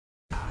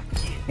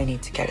We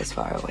need to get as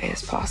far away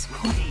as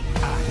possible.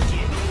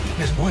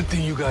 There's one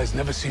thing you guys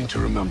never seem to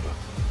remember.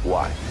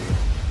 Why?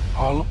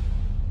 Harlem?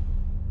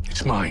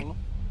 It's mine.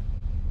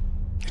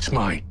 It's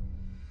mine.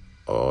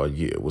 Oh,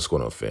 yeah. What's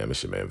going on, fam?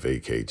 It's your man,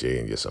 VACAY-J,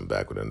 and yes, I'm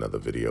back with another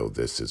video.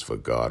 This is for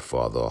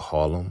Godfather of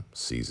Harlem,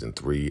 Season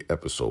 3,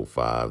 Episode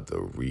 5, the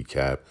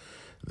recap.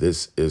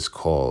 This is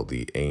called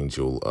The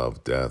Angel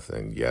of Death,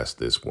 and yes,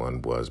 this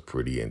one was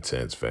pretty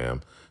intense,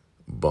 fam.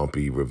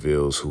 Bumpy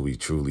reveals who he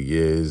truly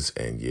is,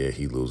 and yeah,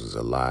 he loses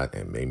a lot,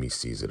 and Mamie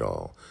sees it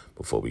all.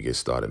 Before we get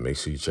started, make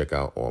sure you check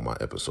out all my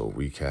episode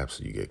recaps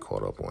so you get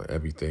caught up on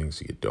everything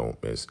so you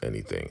don't miss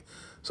anything.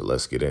 So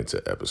let's get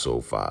into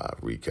Episode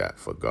 5, recap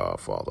for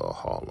Godfather of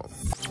Harlem.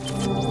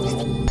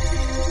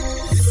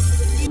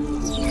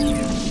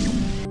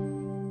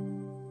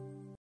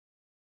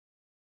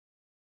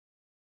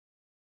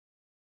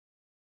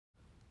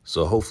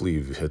 So hopefully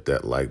you've hit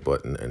that like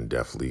button and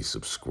definitely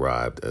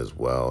subscribed as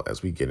well.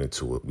 As we get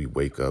into it, we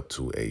wake up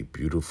to a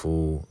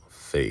beautiful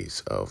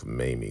face of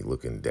Mamie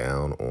looking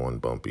down on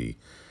Bumpy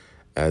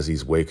as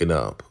he's waking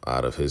up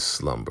out of his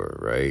slumber,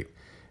 right?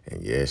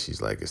 And yeah, she's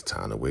like, it's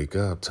time to wake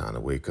up, time to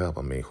wake up.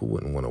 I mean, who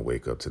wouldn't want to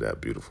wake up to that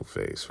beautiful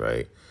face,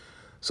 right?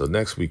 So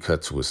next we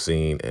cut to a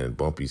scene and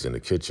Bumpy's in the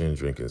kitchen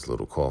drinking his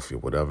little coffee or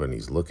whatever, and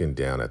he's looking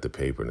down at the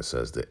paper and it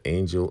says, "The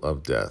Angel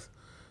of Death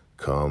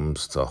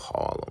comes to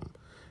Harlem."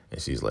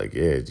 And she's like,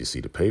 yeah, did you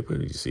see the paper?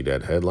 Did you see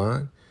that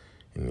headline?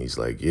 And he's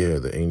like, yeah,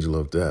 the Angel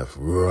of Death,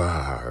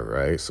 rawr,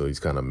 right? So he's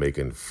kind of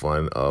making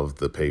fun of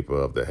the paper,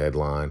 of the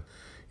headline,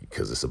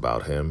 because it's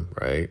about him,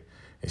 right?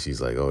 And she's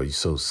like, oh, you're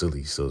so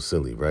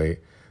silly, right?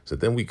 So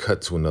then we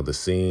cut to another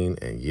scene,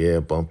 and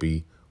yeah,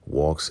 Bumpy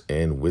walks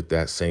in with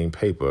that same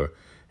paper,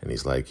 and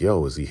he's like,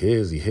 yo, is he here?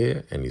 Is he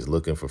here? And he's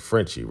looking for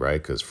Frenchie,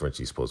 right? Because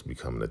Frenchie's supposed to be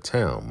coming to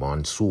town.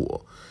 Monsieur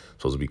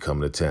supposed to be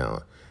coming to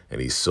town. And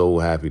he's so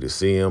happy to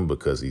see him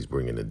because he's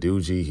bringing the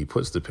doogie. He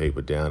puts the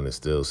paper down and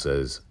still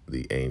says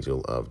the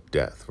Angel of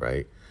Death,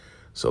 right?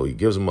 So he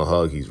gives him a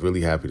hug. He's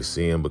really happy to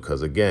see him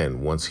because, again,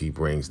 once he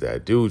brings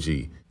that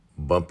doogie,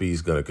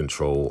 Bumpy's going to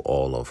control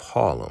all of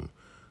Harlem.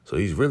 So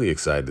he's really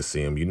excited to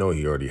see him. You know,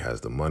 he already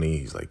has the money.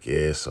 He's like,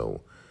 yeah,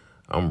 so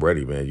I'm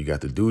ready, man. You got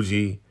the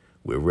doogie.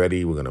 We're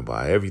ready. We're going to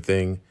buy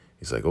everything.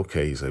 He's like,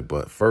 okay. He's like,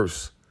 but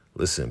first,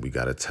 listen, we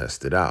got to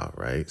test it out,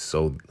 right?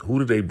 So who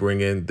do they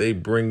bring in? They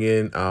bring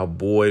in our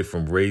boy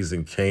from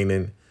Raising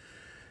Canaan,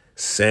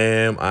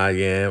 Sam. I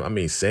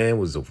mean, Sam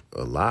was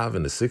alive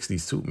in the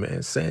 60s too,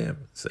 man.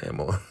 Sam,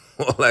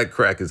 all that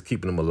crack is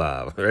keeping him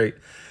alive, right?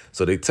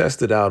 So they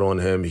tested out on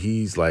him.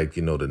 He's like,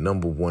 you know, the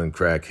 #1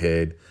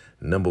 crackhead,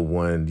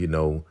 #1, you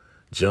know,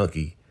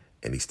 junkie.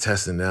 And he's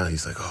testing out.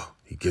 He's like, oh,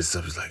 he gets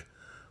up. He's like,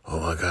 oh,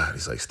 my God.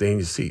 He's like, stay in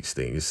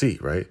your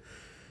seat, right?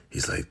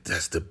 He's like,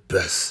 that's the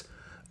best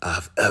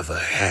I've ever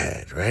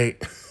had,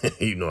 right?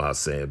 You know how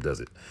Sam does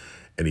it.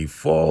 And he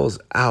falls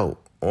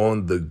out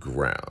on the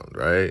ground,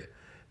 right?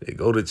 They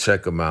go to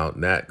check him out.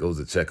 Nat goes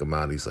to check him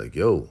out. He's like,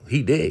 yo,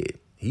 he dead.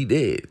 He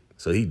dead.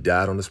 So he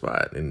died on the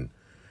spot. And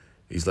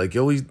he's like,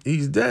 yo,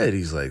 he's dead.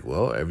 He's like,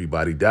 well,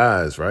 everybody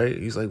dies, right?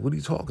 He's like, what are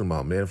you talking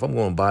about, man? If I'm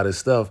going to buy this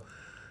stuff,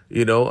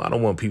 you know, I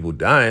don't want people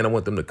dying. I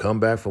want them to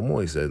come back for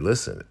more. He said,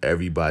 listen,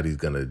 everybody's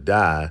going to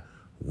die.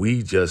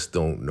 We just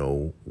don't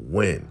know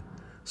when.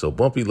 So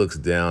Bumpy looks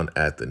down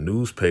at the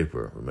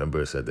newspaper.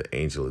 Remember, it said the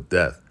Angel of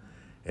Death.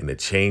 And it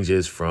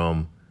changes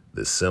from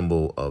the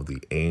symbol of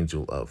the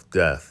Angel of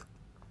Death.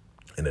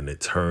 And then it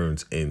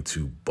turns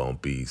into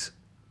Bumpy's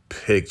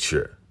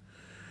picture.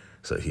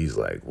 So he's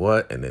like,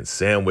 what? And then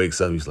Sam wakes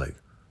up. He's like,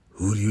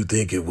 who do you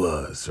think it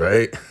was,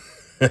 right?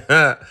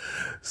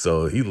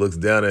 So he looks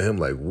down at him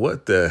like,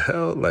 what the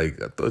hell?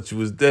 Like, I thought you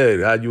was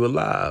dead. How you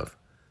alive?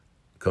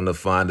 Come to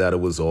find out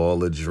it was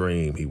all a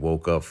dream. He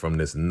woke up from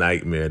this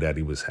nightmare that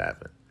he was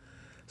having.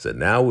 So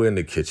now we're in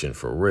the kitchen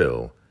for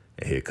real.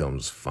 And here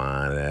comes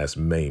fine-ass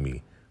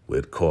Mamie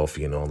with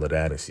coffee and all of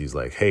that. And she's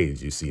like, hey,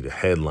 did you see the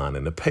headline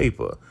in the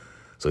paper?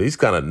 So he's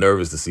kind of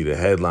nervous to see the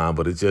headline,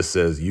 but it just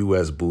says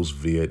U.S. boosts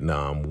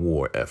Vietnam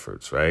War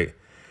efforts, right?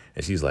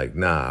 And she's like,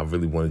 nah, I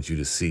really wanted you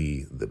to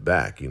see the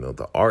back, you know,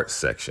 the art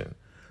section.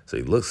 So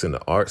he looks in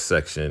the art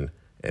section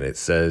and it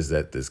says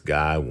that this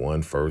guy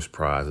won first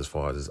prize as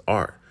far as his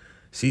art.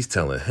 She's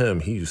telling him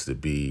he used to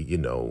be, you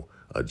know,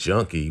 a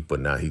junkie, but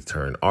now he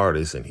turned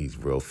artist and he's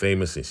real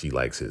famous and she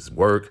likes his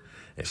work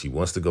and she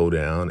wants to go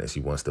down and she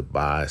wants to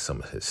buy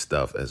some of his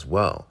stuff as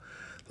well.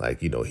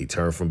 Like, you know, he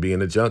turned from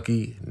being a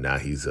junkie. Now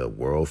he's a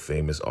world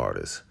famous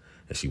artist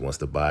and she wants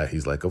to buy.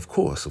 He's like, of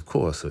course, of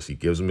course. So she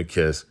gives him a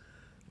kiss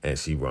and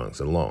she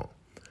runs along.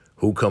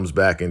 Who comes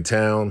back in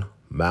town?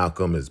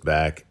 Malcolm is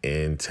back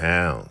in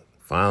town,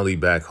 finally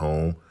back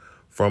home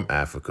from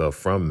Africa,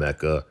 from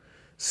Mecca.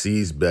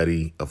 Sees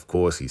Betty. Of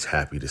course, he's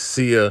happy to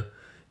see her.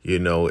 You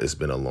know, it's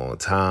been a long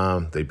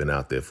time. They've been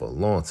out there for a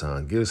long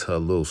time. Gives her a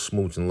little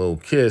smooch and little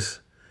kiss.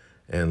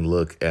 And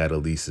look at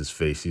Elise's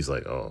face. She's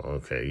like, oh,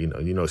 okay. You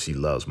know she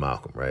loves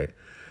Malcolm, right?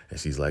 And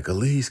she's like,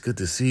 Elise, good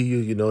to see you.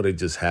 You know, they're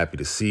just happy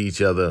to see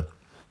each other.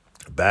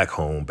 Back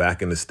home,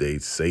 back in the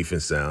States, safe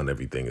and sound.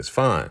 Everything is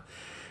fine.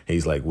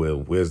 He's like, well,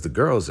 where's the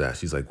girls at?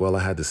 She's like, well, I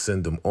had to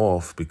send them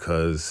off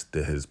because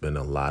there has been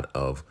a lot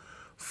of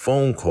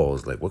phone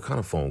calls. Like, what kind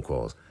of phone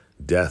calls?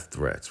 Death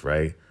threats,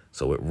 right?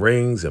 So it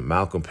rings and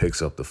Malcolm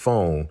picks up the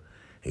phone.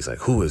 He's like,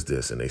 who is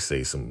this? And they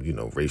say some,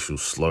 racial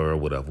slur or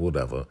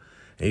whatever.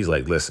 And he's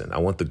like, listen, I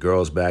want the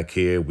girls back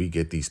here. We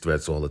get these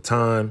threats all the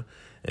time.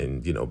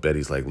 And,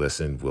 Betty's like,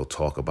 listen, we'll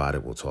talk about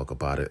it. We'll talk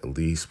about it. At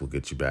least we'll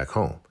get you back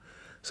home.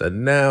 So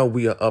now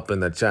we are up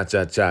in the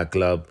cha-cha-cha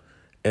club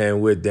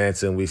and we're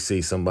dancing. We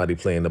see somebody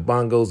playing the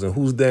bongos. And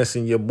who's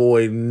dancing? Your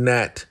boy,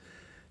 Nat.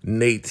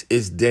 Nate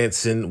is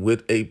dancing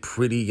with a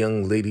pretty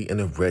young lady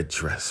in a red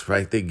dress,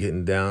 right? They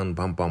getting down,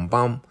 bum, bum,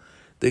 bum.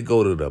 They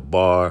go to the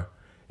bar.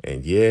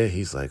 And yeah,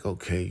 he's like,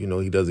 okay,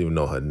 he doesn't even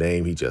know her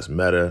name. He just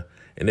met her.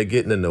 And they're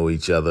getting to know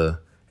each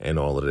other and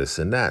all of this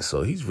and that.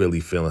 So he's really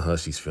feeling her.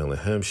 She's feeling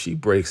him. She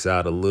breaks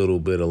out a little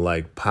bit of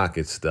like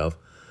pocket stuff,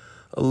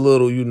 a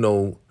little,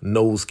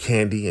 nose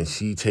candy. And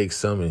she takes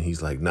some and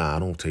he's like, nah, I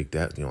don't take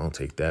that. I don't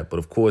take that. But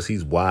of course,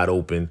 he's wide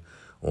open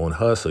on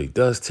her. So he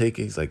does take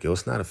it. He's like, yo,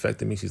 it's not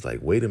affecting me. She's like,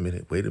 wait a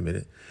minute.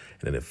 And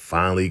then it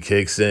finally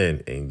kicks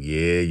in. And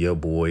yeah, your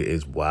boy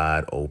is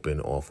wide open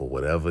off of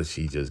whatever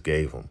she just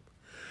gave him.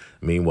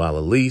 Meanwhile,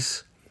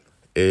 Elise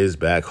is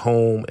back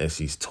home and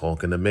she's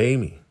talking to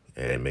Mamie.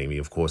 And Mamie,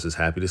 of course, is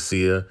happy to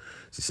see her.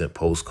 She sent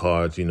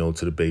postcards, to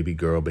the baby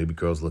girl. Baby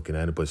girl's looking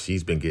at it, but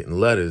she's been getting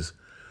letters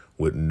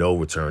with no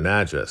return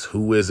address.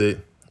 Who is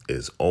it?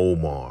 It's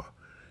Omar.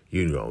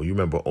 You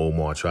remember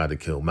Omar tried to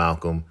kill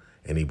Malcolm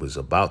and he was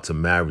about to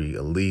marry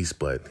Elise,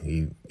 but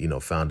he,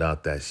 found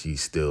out that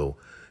she's still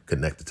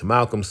connected to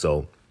Malcolm.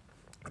 So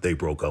they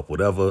broke up,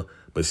 whatever.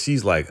 But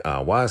she's like,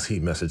 why is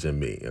he messaging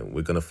me? And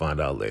we're going to find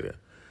out later.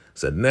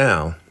 So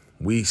now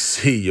we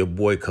see your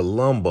boy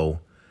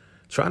Columbo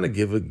trying to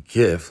give a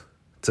gift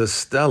to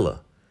Stella.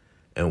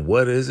 And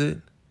what is it?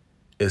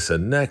 It's a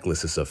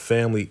necklace. It's a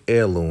family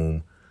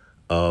heirloom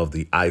of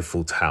the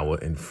Eiffel Tower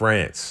in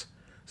France.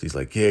 She's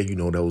like, yeah,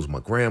 that was my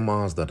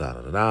grandma's,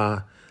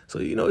 da-da-da-da. So,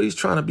 he's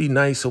trying to be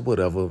nice or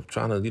whatever,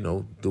 trying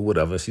to, do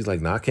whatever. And she's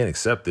like, no, I can't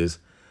accept this.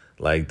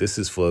 Like, this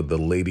is for the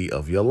lady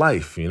of your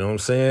life. You know what I'm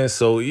saying?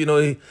 So,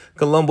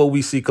 Columbo,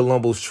 we see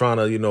Columbo's trying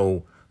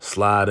to,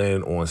 slide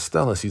in on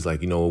Stella. She's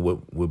like,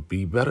 what would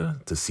be better?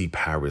 To see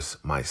Paris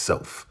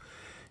myself.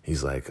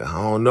 He's like,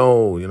 I don't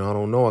know. I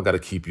don't know. I got to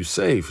keep you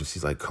safe. And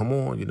she's like, come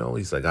on.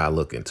 He's like, I'll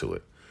look into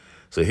it.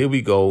 So here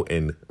we go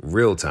in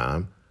real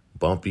time.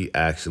 Bumpy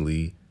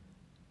actually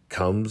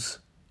comes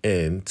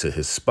in to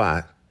his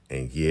spot.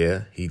 And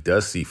yeah, he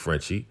does see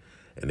Frenchie.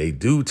 And they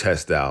do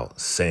test out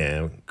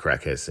Sam,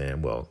 crackhead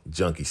Sam, well,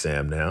 junkie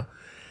Sam now.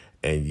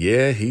 And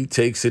yeah, he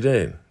takes it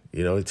in.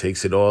 He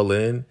takes it all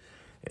in.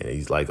 And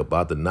he's like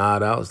about to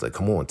nod out. He's like,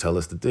 come on, tell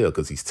us the deal.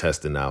 Because he's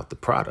testing out the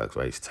product,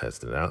 right? He's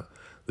testing out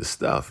the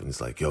stuff. And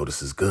he's like, yo,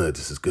 this is good.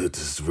 This is good.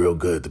 This is real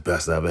good. The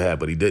best I ever had.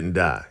 But he didn't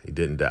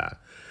die.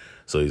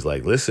 So he's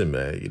like, listen,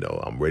 man,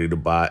 I'm ready to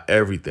buy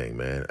everything,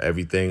 man.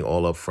 Everything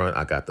all up front.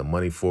 I got the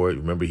money for it.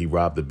 Remember, he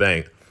robbed the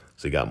bank.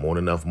 So he got more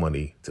than enough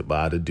money to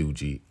buy the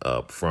doogie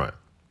up front.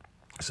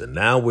 So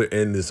now we're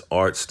in this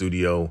art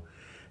studio.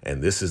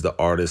 And this is the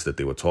artist that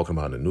they were talking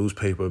about in the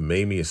newspaper.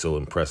 Mamie is so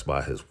impressed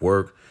by his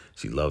work.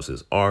 She loves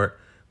his art.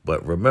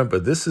 But remember,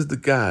 this is the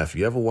guy, if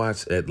you ever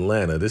watch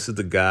Atlanta, this is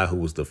the guy who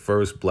was the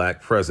first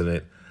black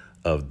president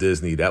of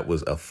Disney. That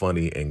was a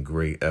funny and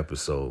great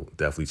episode.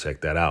 Definitely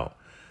check that out.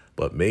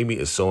 But Mamie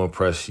is so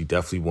impressed. She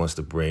definitely wants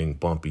to bring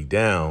Bumpy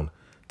down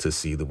to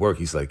see the work.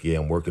 He's like, yeah,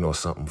 I'm working on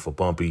something for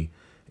Bumpy.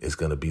 It's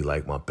going to be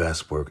like my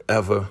best work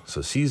ever.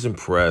 So she's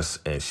impressed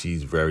and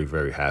she's very,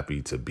 very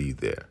happy to be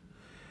there.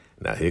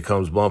 Now, here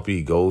comes Bumpy.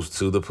 He goes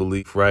to the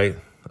police, right,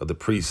 of the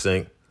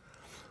precinct.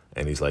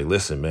 And he's like,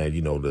 listen, man,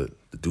 the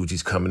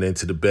doogie's coming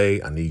into the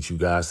bay. I need you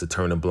guys to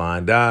turn a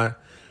blind eye.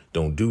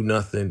 Don't do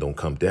nothing. Don't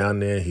come down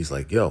there. He's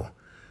like, yo.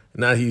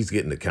 Now he's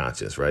getting the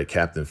conscience, right?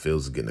 Captain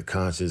Phil's getting the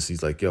conscience.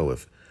 He's like, yo,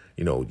 if,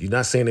 you're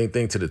not saying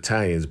anything to the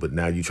Italians, but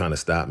now you're trying to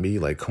stop me.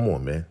 Like, come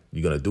on, man.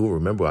 You're going to do it.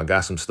 Remember, I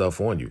got some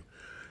stuff on you.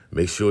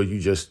 Make sure you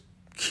just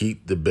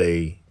keep the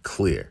bay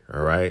clear,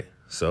 all right?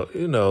 So,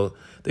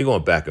 they're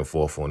going back and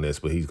forth on this,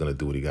 but he's going to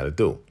do what he got to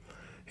do.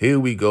 Here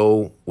we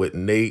go with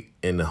Nate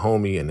and the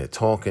homie, and they're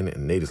talking,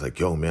 and Nate is like,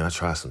 yo, man, I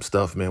tried some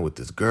stuff, man, with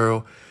this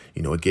girl.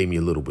 It gave me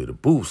a little bit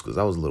of boost because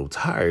I was a little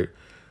tired.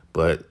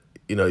 But,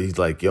 he's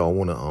like, yo, I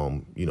want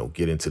to,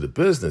 get into the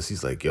business.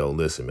 He's like, yo,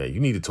 listen, man, you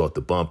need to talk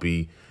to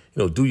Bumpy.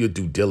 Do your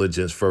due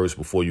diligence first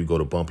before you go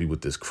to Bumpy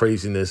with this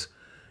craziness,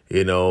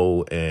 and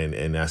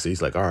I said,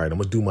 he's like, all right, I'm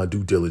going to do my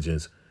due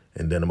diligence,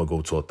 and then I'm going to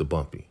go talk to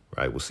Bumpy,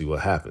 right? We'll see what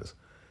happens.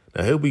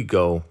 Now, here we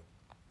go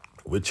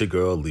with your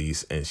girl,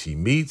 Elise, and she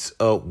meets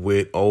up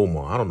with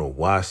Omar. I don't know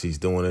why she's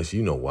doing this.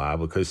 You know why,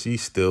 because she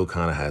still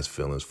kind of has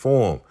feelings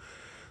for him.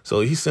 So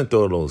he sent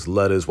her those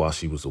letters while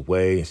she was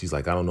away, and she's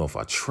like, I don't know if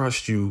I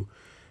trust you.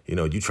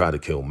 You tried to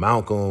kill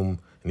Malcolm.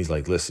 And he's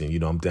like,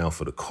 listen, I'm down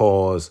for the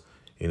cause.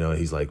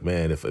 He's like,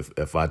 man,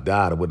 if I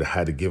died, I would have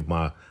had to give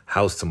my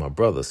house to my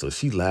brother. So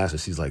she laughs,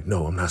 and she's like,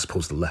 no, I'm not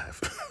supposed to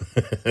laugh.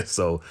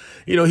 So,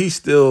 he's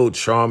still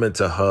charming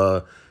to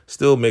her,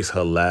 Still makes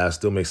her laugh,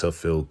 still makes her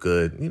feel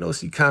good. You know,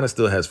 she kind of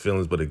still has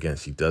feelings, but again,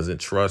 she doesn't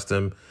trust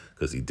him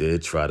because he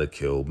did try to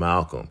kill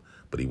Malcolm.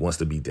 But he wants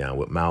to be down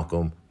with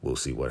Malcolm. We'll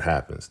see what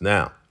happens.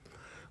 Now,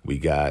 we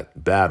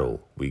got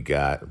Battle, we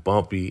got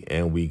Bumpy,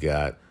 and we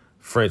got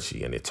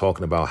Frenchie. And they're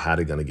talking about how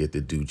they're going to get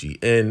the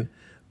doogie in.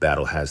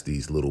 Battle has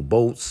these little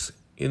boats.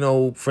 You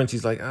know,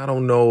 Frenchie's like, I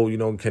don't know, you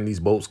know, can these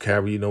boats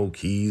carry, you know,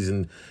 keys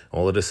and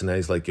all of this and that?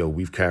 He's like, yo,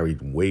 we've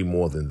carried way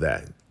more than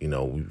that. You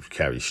know, we've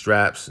carried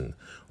straps and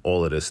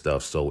all of this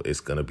stuff, so it's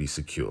going to be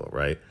secure,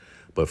 right?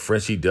 But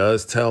Frenchie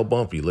does tell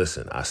Bumpy,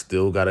 listen, I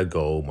still got to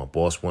go. My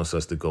boss wants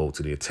us to go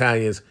to the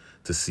Italians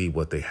to see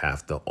what they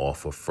have to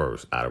offer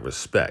first, out of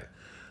respect.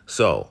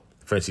 So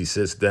Frenchie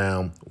sits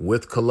down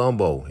with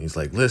Columbo. He's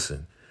like,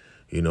 listen,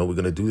 you know, we're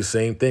going to do the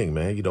same thing,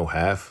 man. You know,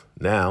 half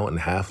now and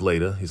half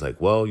later. He's like,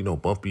 well, you know,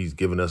 Bumpy's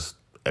giving us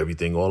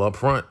everything all up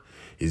front.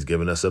 He's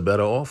giving us a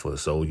better offer.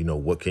 So, you know,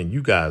 what can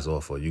you guys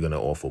offer? You're going to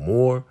offer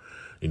more?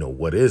 You know,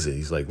 what is it?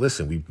 He's like,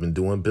 listen, we've been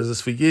doing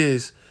business for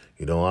years.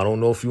 You know, I don't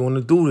know if you want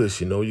to do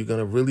this. You know, you're going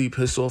to really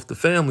piss off the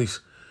families,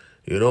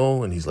 you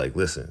know? And he's like,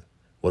 listen,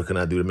 what can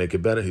I do to make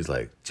it better? He's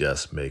like,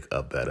 just make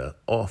a better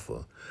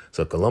offer.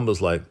 So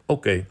Columbo's like,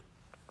 okay,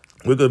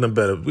 we're going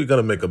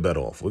to make a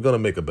better offer. We're going to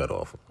make a better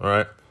offer. All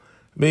right.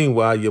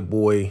 Meanwhile, your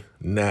boy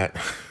Nat,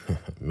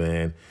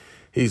 man,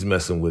 he's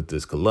messing with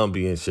this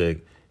Colombian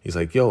chick. He's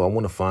like, yo, I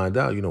want to find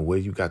out, you know, where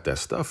you got that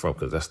stuff from,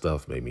 because that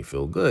stuff made me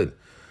feel good.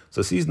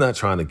 So she's not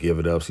trying to give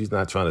it up. She's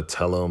not trying to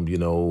tell him, you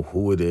know,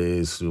 who it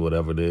is,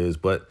 whatever it is.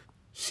 But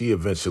she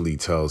eventually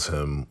tells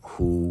him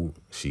who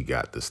she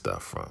got the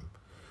stuff from.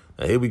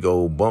 Now, here we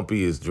go.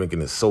 Bumpy is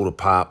drinking his soda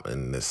pop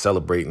and they're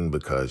celebrating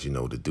because, you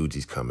know, the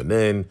doogie's coming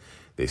in.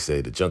 They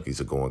say the junkies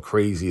are going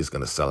crazy. It's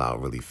going to sell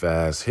out really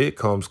fast. Here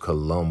comes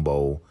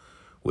Columbo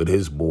with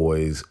his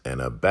boys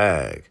and a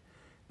bag.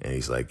 And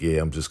he's like,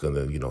 yeah, I'm just going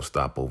to, you know,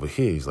 stop over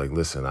here. He's like,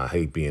 listen, I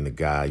hate being the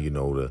guy, you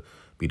know, to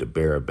be the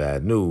bearer of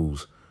bad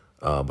news.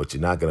 But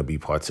you're not going to be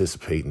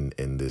participating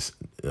in this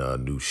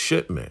new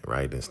shipment,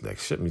 right? This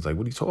next shipment. He's like,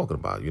 what are you talking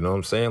about? You know what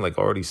I'm saying? Like,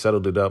 already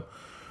settled it up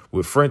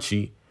with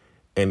Frenchie.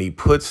 And he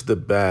puts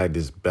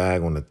this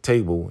bag on the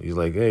table. He's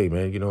like, hey,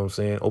 man, you know what I'm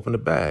saying? Open the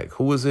bag.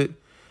 Who is it?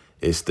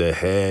 It's the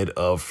head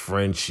of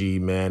Frenchie,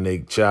 man. They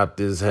chopped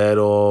his head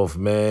off,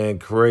 man.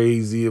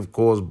 Crazy. Of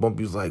course,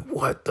 Bumpy's like,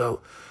 what the?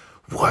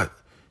 What?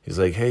 He's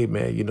like, hey,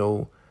 man, you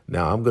know,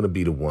 now I'm going to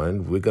be the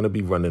one. We're going to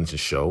be running the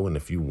show. And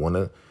if you want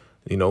to,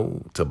 you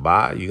know, to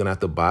buy, you're going to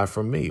have to buy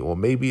from me. Or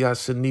maybe I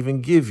shouldn't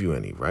even give you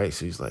any, right?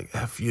 So he's like,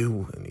 F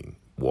you. And he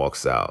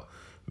walks out.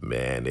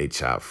 Man, they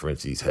chopped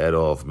Frenchie's head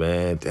off,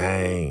 man.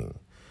 Dang.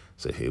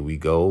 So here we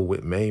go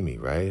with Mamie,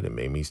 right? And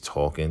Mamie's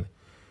talking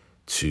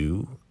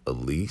to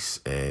Elise.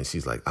 And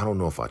she's like, I don't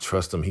know if I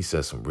trust him. He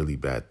says some really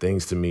bad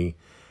things to me.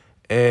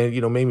 And,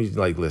 you know, Mamie's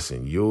like,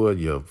 listen, you're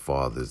your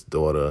father's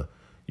daughter.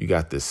 You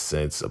got this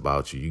sense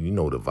about you. You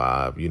know the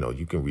vibe. You know,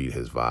 you can read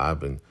his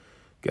vibe. And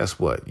guess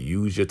what?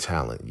 Use your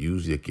talent.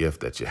 Use your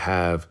gift that you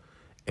have,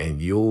 and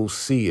you'll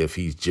see if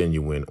he's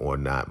genuine or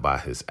not by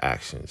his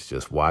actions.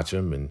 Just watch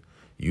him and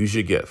use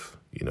your gift.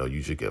 You know,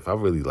 use your gift. I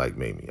really like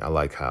Mamie. I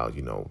like how,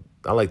 you know,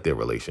 I like their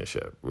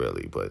relationship,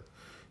 really. But,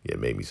 yeah,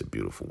 Mamie's a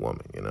beautiful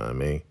woman, you know what I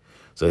mean?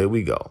 So here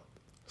we go.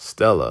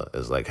 Stella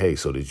is like, hey,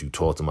 so did you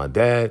talk to my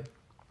dad?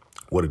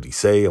 What did he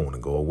say? I want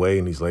to go away.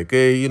 And he's like,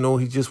 hey, you know,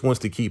 he just wants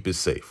to keep it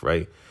safe,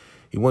 right?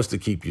 He wants to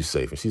keep you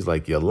safe. And she's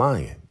like, you're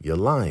lying. You're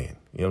lying.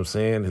 You know what I'm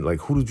saying? And like,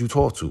 who did you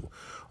talk to?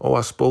 Oh,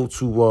 I spoke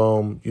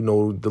to, you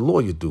know, the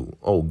lawyer dude.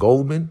 Oh,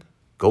 Goldman?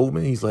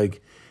 Goldman? He's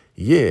like,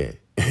 yeah.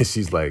 And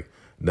she's like,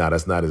 nah,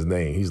 that's not his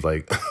name. He's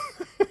like,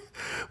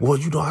 well,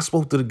 you know, I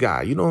spoke to the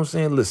guy. You know what I'm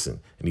saying? Listen.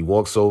 And he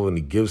walks over and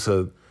he gives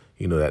her,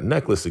 you know, that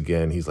necklace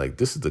again. He's like,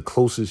 this is the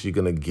closest you're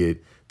going to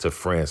get to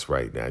France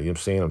right now. You know what I'm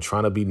saying? I'm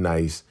trying to be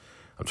nice.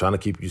 I'm trying to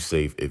keep you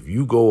safe. If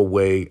you go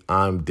away,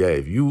 I'm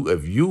dead.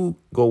 If you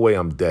go away,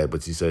 I'm dead.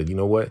 But she said, you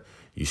know what?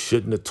 You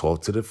shouldn't have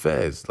talked to the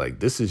feds. Like,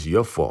 this is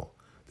your fault.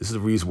 This is the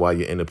reason why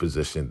you're in the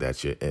position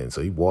that you're in.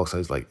 So he walks out.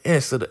 He's like,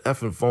 answer the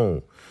effing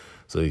phone.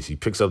 So she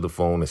picks up the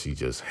phone and she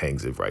just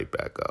hangs it right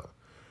back up.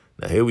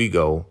 Now, here we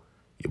go.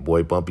 Your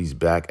boy Bumpy's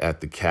back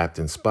at the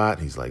captain's spot.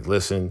 He's like,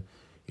 listen,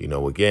 you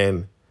know,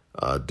 again,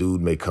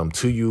 dude may come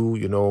to you,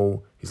 you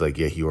know. He's like,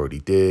 yeah, he already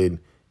did.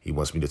 He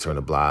wants me to turn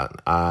a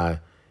blind eye.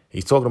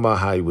 He's talking about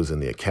how he was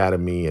in the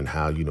academy and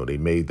how, you know, they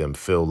made them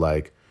feel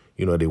like,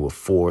 you know, they were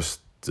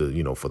forced to,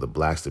 you know, for the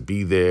blacks to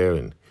be there.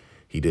 And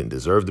he didn't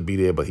deserve to be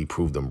there, but he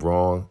proved them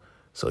wrong.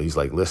 So he's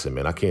like, listen,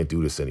 man, I can't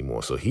do this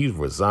anymore. So he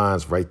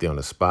resigns right there on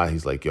the spot.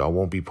 He's like, yo, I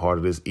won't be part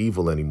of this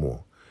evil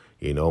anymore.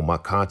 You know, my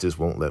conscience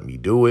won't let me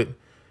do it.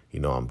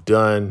 You know, I'm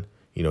done.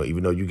 You know,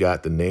 even though you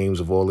got the names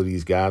of all of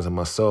these guys and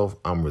myself,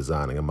 I'm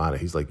resigning. I'm out of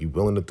here. He's like, you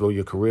willing to throw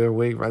your career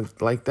away right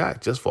like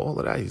that, just for all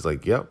of that? He's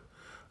like, yep.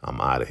 I'm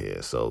out of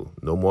here. So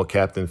no more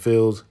Captain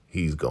Fields.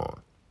 He's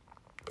gone.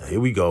 Now, here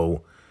we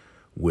go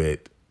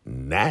with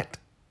Nat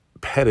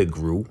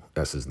Pettigrew.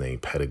 That's his name,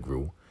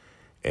 Pettigrew.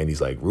 And he's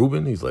like,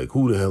 Ruben? He's like,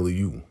 who the hell are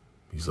you?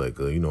 He's like,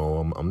 you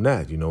know, I'm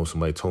Nat. You know,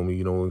 somebody told me,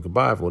 you know,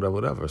 goodbye for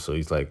whatever. So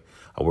he's like,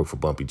 I work for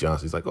Bumpy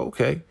Johnson. He's like,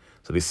 okay.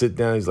 So they sit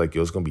down. He's like,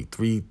 yo, it's going to be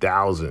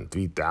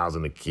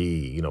 3,000 a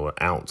key, you know, an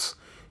ounce.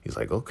 He's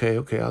like, okay,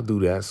 I'll do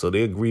that. So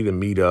they agree to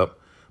meet up.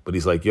 But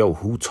he's like, yo,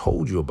 who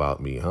told you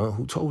about me, huh?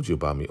 Who told you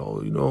about me?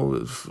 Oh, you know,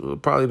 it's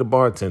probably the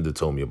bartender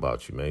told me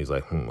about you, man. He's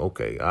like,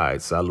 okay, all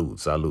right,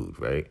 salute,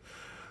 right?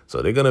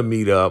 So they're going to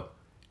meet up,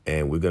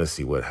 and we're going to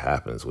see what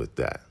happens with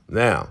that.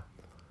 Now,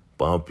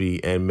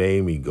 Bumpy and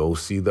Mamie go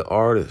see the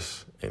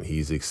artist, and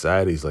he's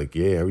excited. He's like,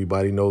 yeah,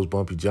 everybody knows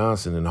Bumpy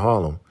Johnson in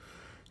Harlem.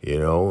 You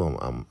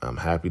know, I'm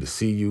happy to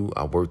see you.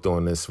 I worked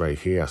on this right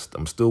here.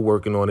 I'm still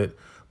working on it,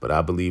 but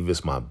I believe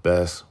it's my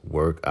best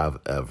work I've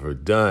ever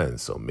done.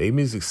 So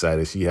Mamie's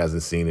excited. She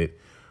hasn't seen it.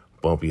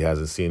 Bumpy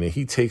hasn't seen it.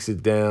 He takes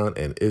it down,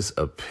 and it's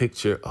a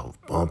picture of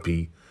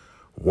Bumpy.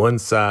 One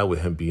side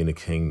with him being the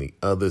king, the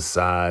other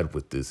side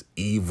with this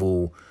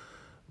evil,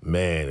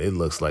 man, it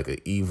looks like an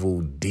evil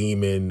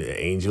demon,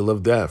 angel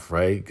of death,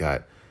 right?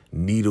 Got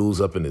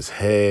needles up in his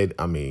head.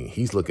 I mean,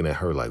 he's looking at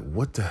her like,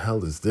 what the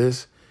hell is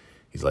this?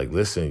 He's like,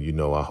 listen, you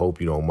know, I hope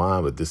you don't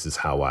mind, but this is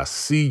how I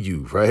see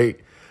you, right?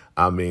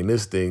 I mean,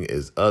 this thing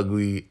is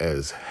ugly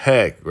as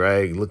heck,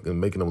 right?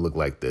 Making him look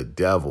like the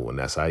devil, and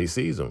that's how he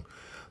sees him.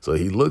 So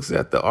he looks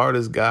at the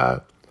artist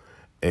guy,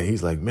 and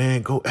he's like,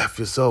 man, go F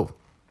yourself.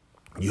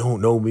 You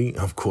don't know me.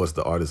 Of course,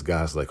 the artist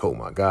guy's like, oh,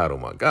 my God, oh,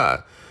 my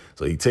God.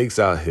 So he takes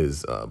out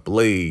his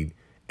blade,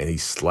 and he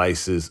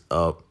slices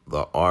up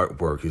the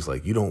artwork. He's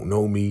like, you don't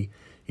know me.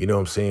 You know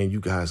what I'm saying? You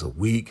guys are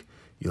weak.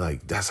 You're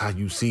like, that's how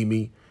you see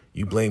me.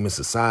 You blaming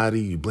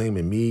society, you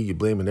blaming me, you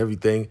blaming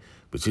everything,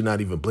 but you're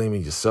not even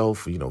blaming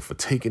yourself, you know, for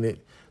taking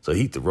it. So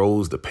he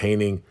throws the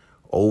painting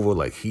over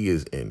like he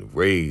is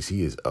enraged.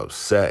 He is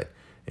upset.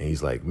 And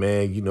he's like,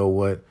 man, you know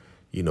what?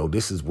 You know,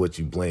 this is what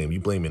you blame. You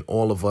blaming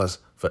all of us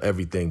for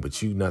everything,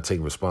 but you not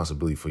taking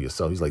responsibility for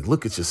yourself. He's like,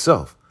 look at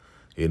yourself.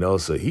 You know,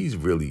 so he's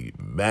really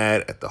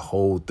mad at the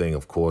whole thing.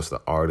 Of course, the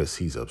artist,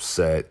 he's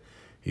upset.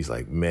 He's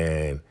like,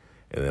 man.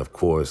 And of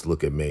course,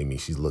 look at Mamie.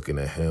 She's looking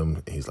at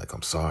him. And he's like,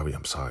 I'm sorry.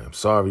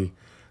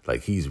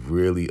 Like, he's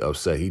really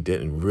upset. He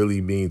didn't really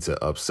mean to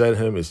upset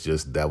him. It's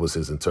just that was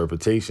his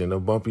interpretation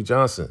of Bumpy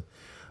Johnson.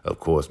 Of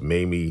course,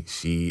 Mamie,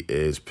 she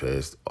is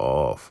pissed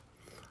off.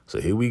 So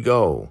here we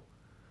go.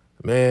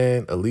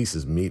 Man, Elise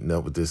is meeting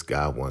up with this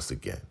guy once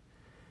again.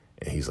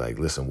 And he's like,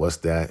 listen, what's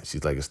that?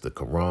 She's like, it's the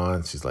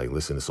Quran. She's like,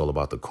 listen, it's all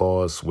about the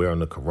cause. Swear on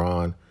the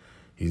Quran.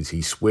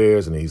 He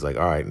swears, and he's like,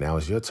 all right, now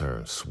it's your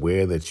turn.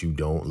 Swear that you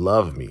don't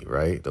love me,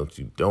 right? Don't,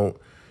 you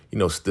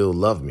know, still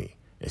love me.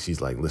 And she's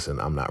like, listen,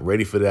 I'm not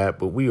ready for that,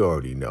 but we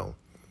already know.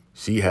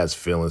 She has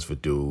feelings for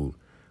dude,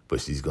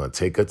 but she's going to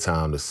take her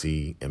time to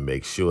see and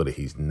make sure that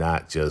he's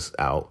not just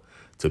out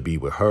to be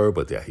with her,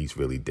 but that he's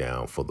really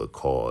down for the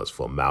cause,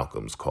 for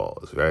Malcolm's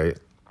cause, right?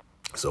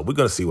 So we're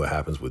going to see what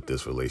happens with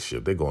this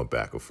relationship. They're going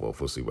back and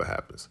forth. We'll see what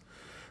happens.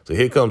 So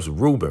here comes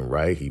Ruben,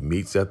 right? He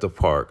meets at the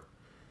park.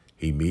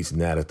 He meets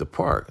Nat at the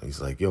park.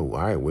 He's like, yo,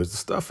 all right, where's the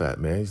stuff at,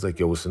 man? He's like,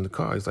 yo, what's in the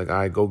car? He's like, all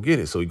right, go get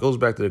it. So he goes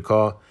back to the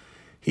car.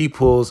 He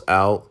pulls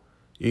out,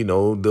 you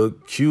know, the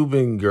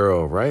Cuban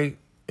girl, right?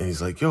 And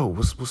he's like, yo,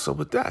 what's up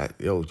with that?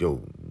 Yo,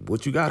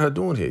 what you got her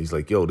doing here? He's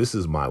like, yo, this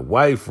is my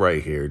wife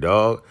right here,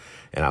 dog.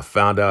 And I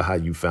found out how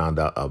you found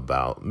out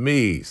about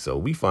me. So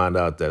we find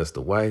out that it's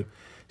the wife.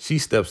 She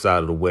steps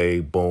out of the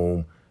way.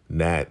 Boom.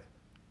 Nat,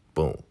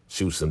 boom,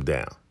 shoots him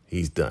down.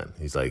 He's done.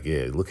 He's like,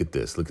 yeah, look at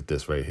this. Look at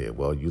this right here.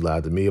 Well, you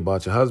lied to me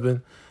about your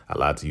husband. I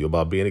lied to you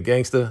about being a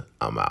gangster.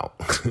 I'm out.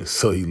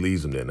 So he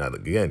leaves him there. Now,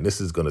 again, this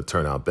is going to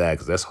turn out bad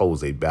because that's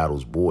Jose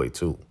Battle's boy,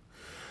 too.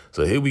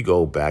 So here we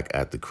go back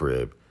at the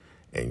crib.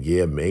 And,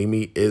 yeah,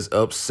 Mamie is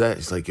upset.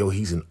 He's like, yo,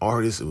 he's an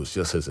artist. It was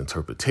just his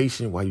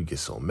interpretation. Why you get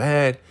so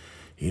mad?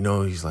 You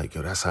know, he's like,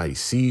 yo, that's how he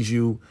sees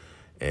you.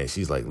 And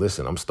she's like,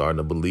 listen, I'm starting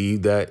to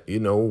believe that,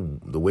 you know,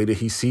 the way that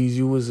he sees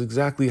you is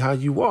exactly how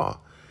you are.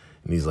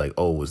 And he's like,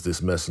 oh, is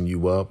this messing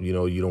you up? You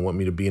know, you don't want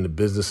me to be in the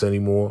business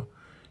anymore.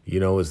 You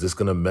know, is this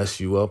going to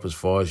mess you up as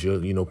far as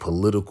your, you know,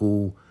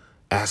 political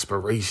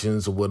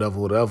aspirations or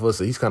whatever.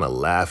 So he's kind of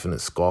laughing and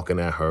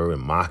squawking at her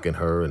and mocking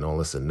her and all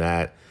this and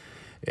that.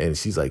 And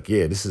she's like,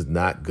 yeah, this is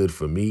not good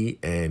for me.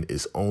 And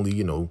it's only,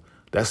 you know,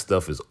 that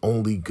stuff is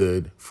only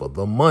good for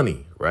the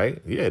money, right?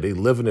 Yeah, they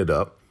living it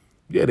up.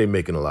 Yeah, they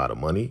making a lot of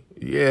money.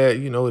 Yeah,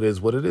 you know, it is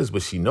what it is.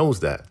 But she knows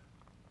that.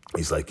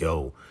 He's like,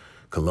 yo,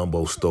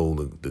 Columbo stole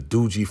the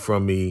doogie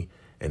from me,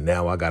 and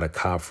now I got a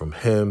cop from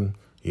him,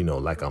 you know,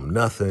 like I'm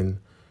nothing,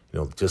 you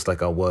know, just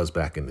like I was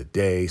back in the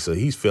day. So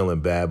he's feeling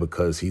bad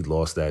because he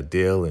lost that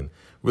deal, and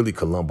really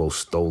Columbo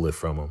stole it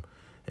from him.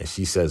 And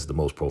she says the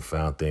most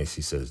profound thing.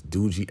 She says,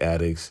 doogie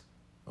addicts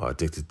are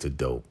addicted to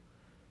dope,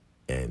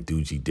 and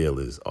doogie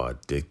dealers are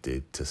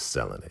addicted to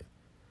selling it.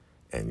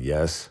 And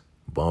yes,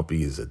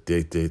 Bumpy is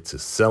addicted to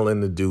selling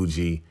the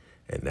doogie,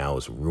 and now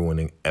it's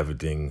ruining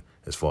everything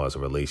as far as a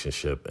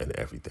relationship and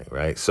everything,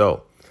 right?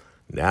 So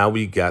now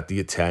we got the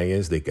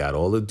Italians. They got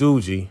all the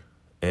doogie.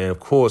 And, of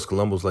course,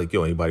 Columbo's like,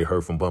 yo, anybody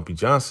heard from Bumpy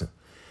Johnson?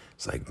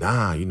 It's like,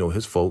 nah, you know,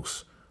 his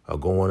folks are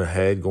going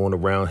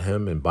around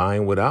him and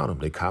buying without him.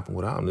 They copping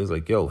without him. It's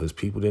like, yo, his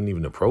people didn't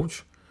even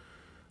approach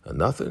or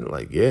nothing.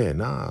 Like, yeah,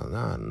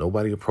 nah,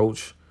 nobody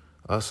approached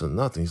us or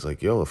nothing. He's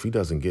like, yo, if he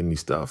doesn't get any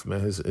stuff,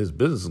 man, his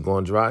business is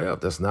going to dry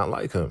up. That's not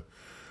like him.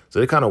 So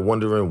they're kind of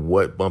wondering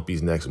what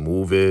Bumpy's next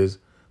move is.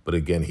 But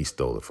again, he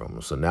stole it from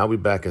him. So now we're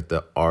back at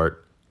the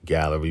art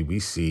gallery. We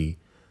see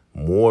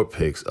more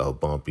pics of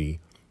Bumpy.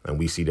 And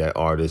we see that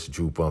artist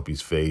drew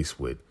Bumpy's face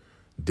with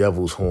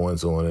devil's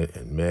horns on it.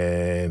 And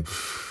man,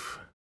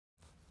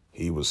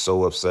 he was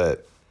so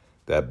upset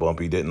that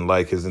Bumpy didn't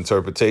like his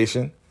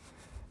interpretation.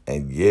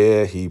 And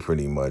yeah, he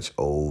pretty much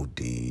OD'd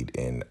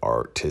in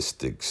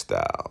artistic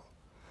style.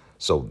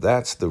 So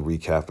that's the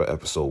recap for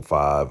episode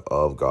 5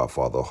 of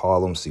Godfather of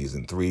Harlem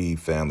season 3.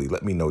 Family,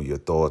 let me know your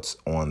thoughts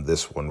on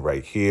this one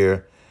right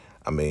here.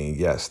 I mean,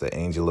 yes, the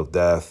Angel of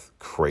Death,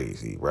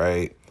 crazy,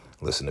 right?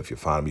 Listen, if you're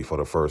finding me for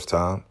the first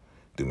time,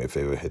 do me a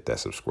favor, hit that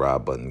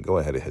subscribe button. Go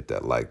ahead and hit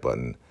that like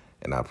button.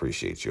 And I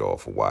appreciate you all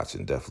for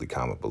watching. Definitely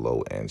comment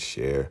below and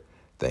share.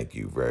 Thank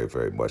you very,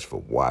 very much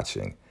for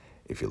watching.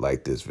 If you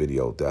like this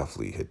video,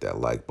 definitely hit that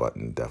like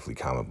button. Definitely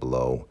comment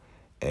below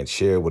and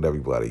share with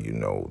everybody you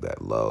know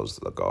that loves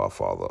the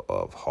Godfather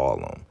of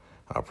Harlem.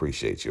 I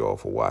appreciate you all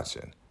for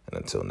watching.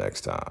 And until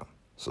next time,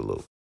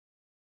 salute.